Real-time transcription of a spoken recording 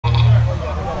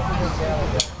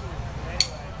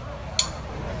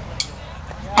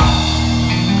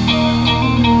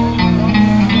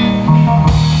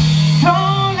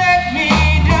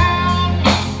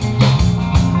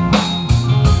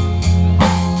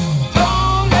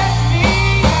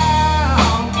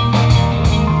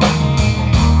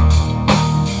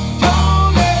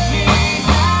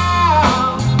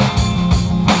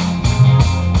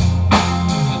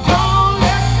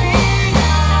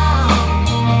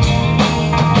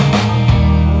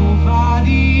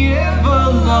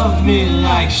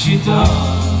she does.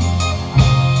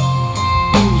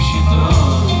 Oh, she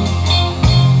does.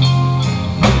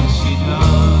 Yes, she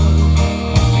does.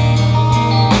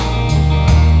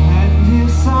 And if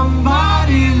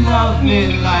somebody loved me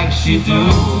like she do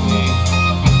me,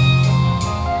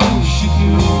 oh, she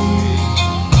do me.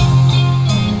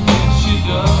 Yes, she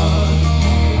does.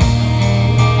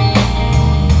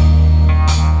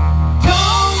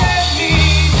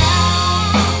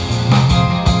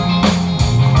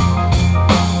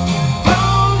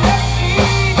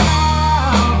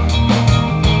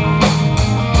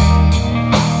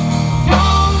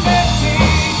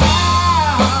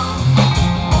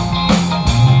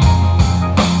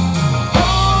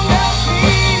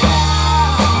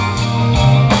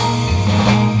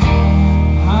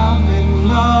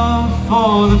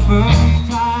 For the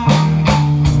first time,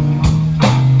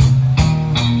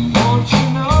 don't you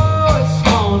know it's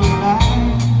gonna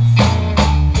last?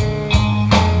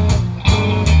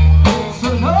 It's a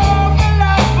love that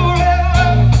lasts forever.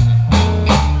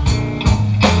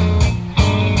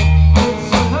 It's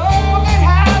a love that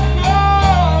has no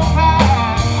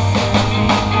past.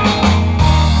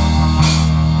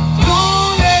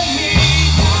 Don't let me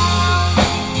down.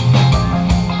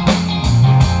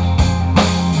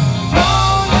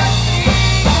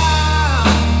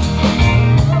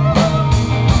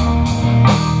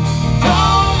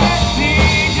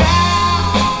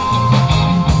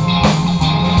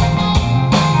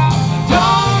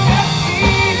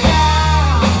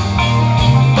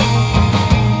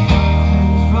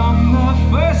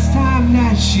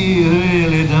 She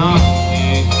really